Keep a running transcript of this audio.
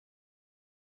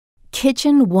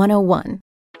Kitchen 101.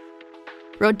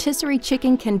 Rotisserie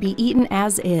chicken can be eaten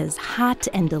as is, hot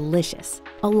and delicious,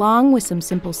 along with some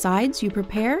simple sides you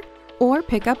prepare or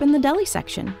pick up in the deli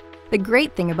section. The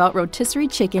great thing about rotisserie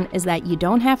chicken is that you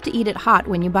don't have to eat it hot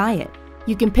when you buy it.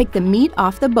 You can pick the meat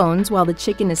off the bones while the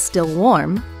chicken is still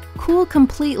warm, cool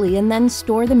completely, and then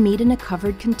store the meat in a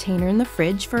covered container in the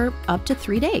fridge for up to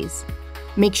 3 days.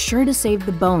 Make sure to save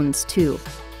the bones too.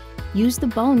 Use the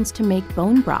bones to make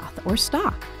bone broth or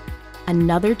stock.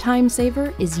 Another time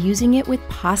saver is using it with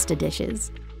pasta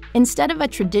dishes. Instead of a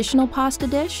traditional pasta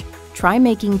dish, try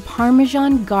making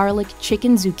Parmesan garlic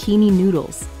chicken zucchini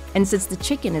noodles. And since the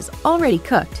chicken is already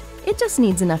cooked, it just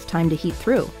needs enough time to heat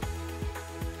through.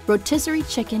 Rotisserie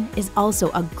chicken is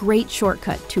also a great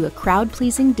shortcut to a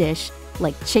crowd-pleasing dish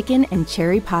like chicken and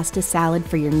cherry pasta salad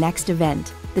for your next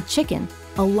event. The chicken,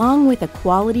 along with a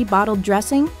quality bottled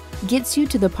dressing, gets you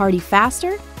to the party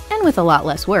faster and with a lot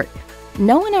less work.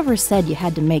 No one ever said you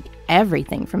had to make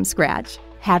everything from scratch.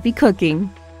 Happy cooking!